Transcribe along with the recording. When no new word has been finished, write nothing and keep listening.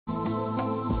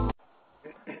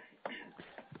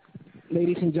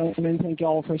Ladies and gentlemen, thank you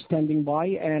all for standing by,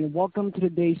 and welcome to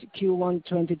today's Q1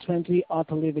 2020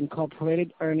 Autoliv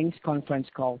Incorporated earnings conference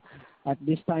call. At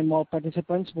this time, all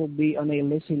participants will be on a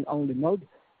listen-only mode.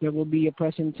 There will be a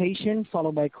presentation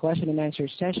followed by a question-and-answer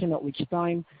session, at which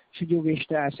time, should you wish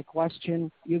to ask a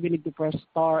question, you will need to press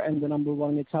star and the number 1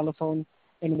 on your telephone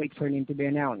and wait for your name to be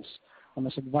announced. I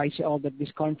must advise you all that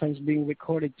this conference is being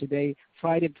recorded today,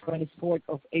 Friday, 24th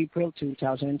of April,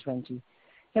 2020.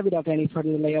 And without any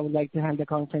further delay, I would like to hand the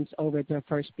conference over to our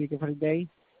first speaker for today,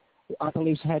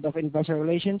 Autoliv's Head of Investor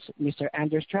Relations, Mr.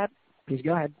 Anders Trapp. Please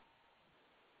go ahead.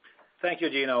 Thank you,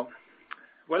 Gino.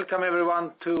 Welcome,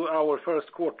 everyone, to our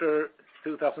first quarter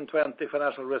 2020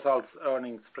 financial results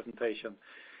earnings presentation.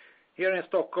 Here in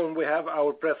Stockholm, we have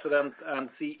our President and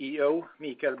CEO,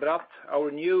 Mikael Bratt, our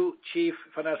new Chief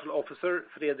Financial Officer,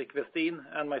 Fredrik Westin,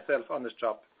 and myself, Anders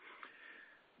Trapp.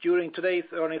 During today's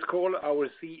earnings call, our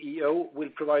CEO will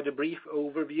provide a brief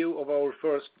overview of our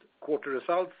first quarter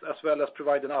results, as well as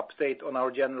provide an update on our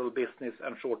general business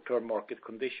and short-term market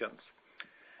conditions.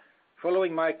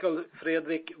 Following Mikael,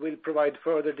 Fredrik will provide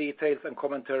further details and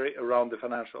commentary around the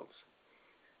financials.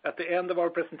 At the end of our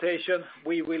presentation,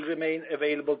 we will remain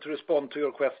available to respond to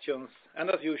your questions, and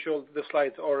as usual, the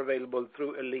slides are available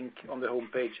through a link on the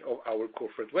homepage of our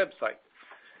corporate website.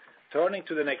 Turning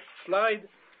to the next slide,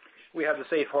 we have the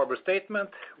safe harbor statement,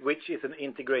 which is an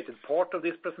integrated part of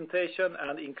this presentation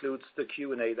and includes the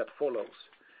Q&A that follows.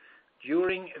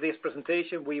 During this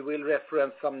presentation, we will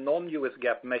reference some non-US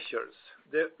GAAP measures.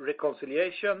 The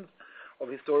reconciliation of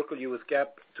historical US GAAP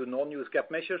to non-US GAAP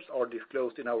measures are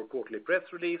disclosed in our quarterly press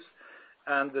release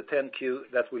and the 10-Q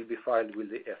that will be filed with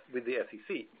the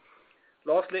SEC.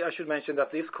 Lastly, I should mention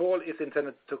that this call is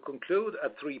intended to conclude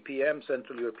at 3 p.m.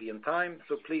 Central European Time,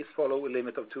 so please follow a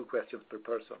limit of 2 questions per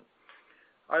person.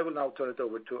 I will now turn it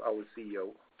over to our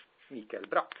CEO, Mikael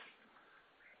Bratt.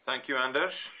 Thank you,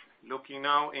 Anders. Looking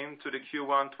now into the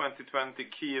Q1 2020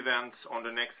 key events on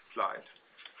the next slide.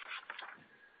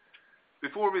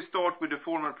 Before we start with the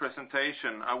formal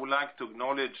presentation, I would like to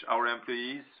acknowledge our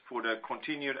employees for their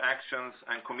continued actions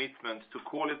and commitment to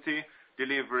quality,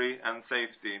 delivery, and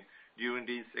safety during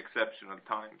these exceptional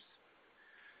times.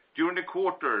 During the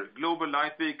quarter, global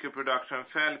light vehicle production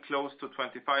fell close to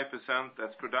 25%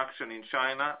 as production in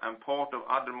China and part of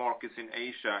other markets in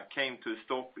Asia came to a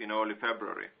stop in early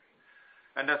February.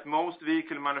 And as most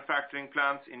vehicle manufacturing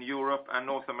plants in Europe and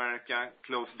North America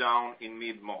closed down in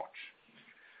mid-March.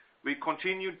 We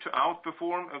continued to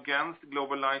outperform against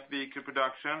global light vehicle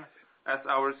production as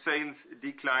our sales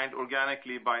declined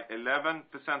organically by 11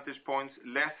 percentage points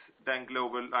less than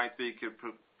global light vehicle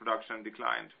production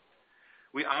declined.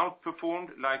 We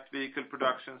outperformed light vehicle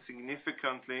production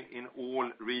significantly in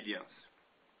all regions.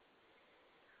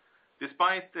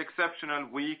 Despite the exceptional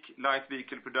weak light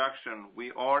vehicle production,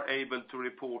 we are able to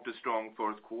report a strong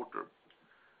first quarter.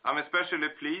 I'm especially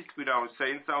pleased with our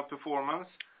sales outperformance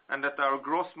and that our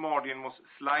gross margin was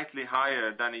slightly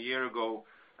higher than a year ago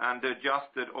and the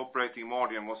adjusted operating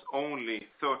margin was only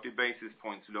 30 basis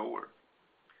points lower.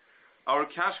 Our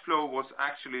cash flow was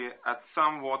actually at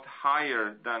somewhat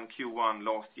higher than Q1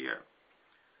 last year.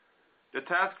 The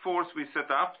task force we set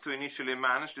up to initially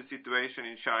manage the situation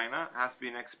in China has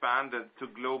been expanded to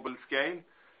global scale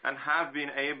and have been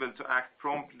able to act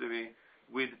promptly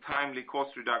with timely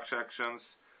cost reduction actions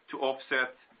to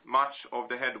offset much of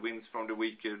the headwinds from the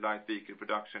weaker light vehicle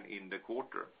production in the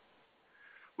quarter.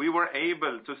 We were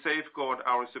able to safeguard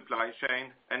our supply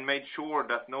chain and made sure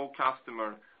that no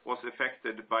customer was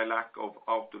affected by lack of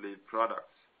Autoliv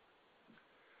products.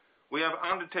 We have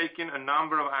undertaken a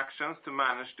number of actions to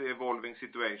manage the evolving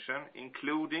situation,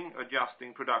 including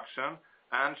adjusting production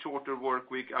and shorter work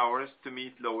week hours to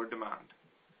meet lower demand.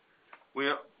 We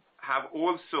have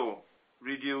also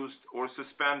reduced or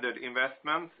suspended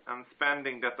investments and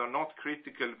spending that are not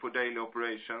critical for daily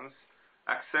operations,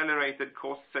 accelerated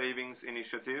cost savings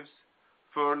initiatives,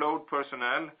 furloughed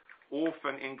personnel,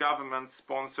 often in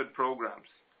government-sponsored programs,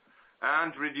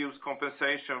 and reduce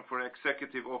compensation for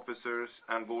executive officers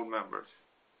and board members.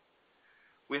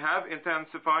 We have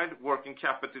intensified working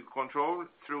capital control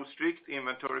through strict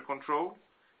inventory control,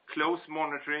 close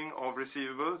monitoring of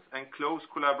receivables, and close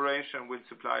collaboration with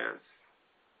suppliers.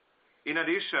 In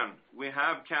addition, we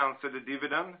have canceled a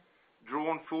dividend,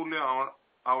 drawn fully on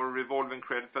our revolving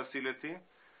credit facility,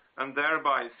 and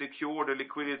thereby secured a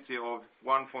liquidity of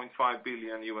 $1.5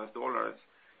 billion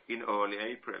in early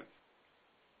April.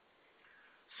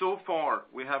 So far,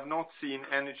 we have not seen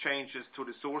any changes to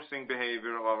the sourcing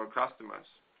behavior of our customers.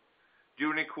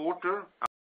 During the quarter,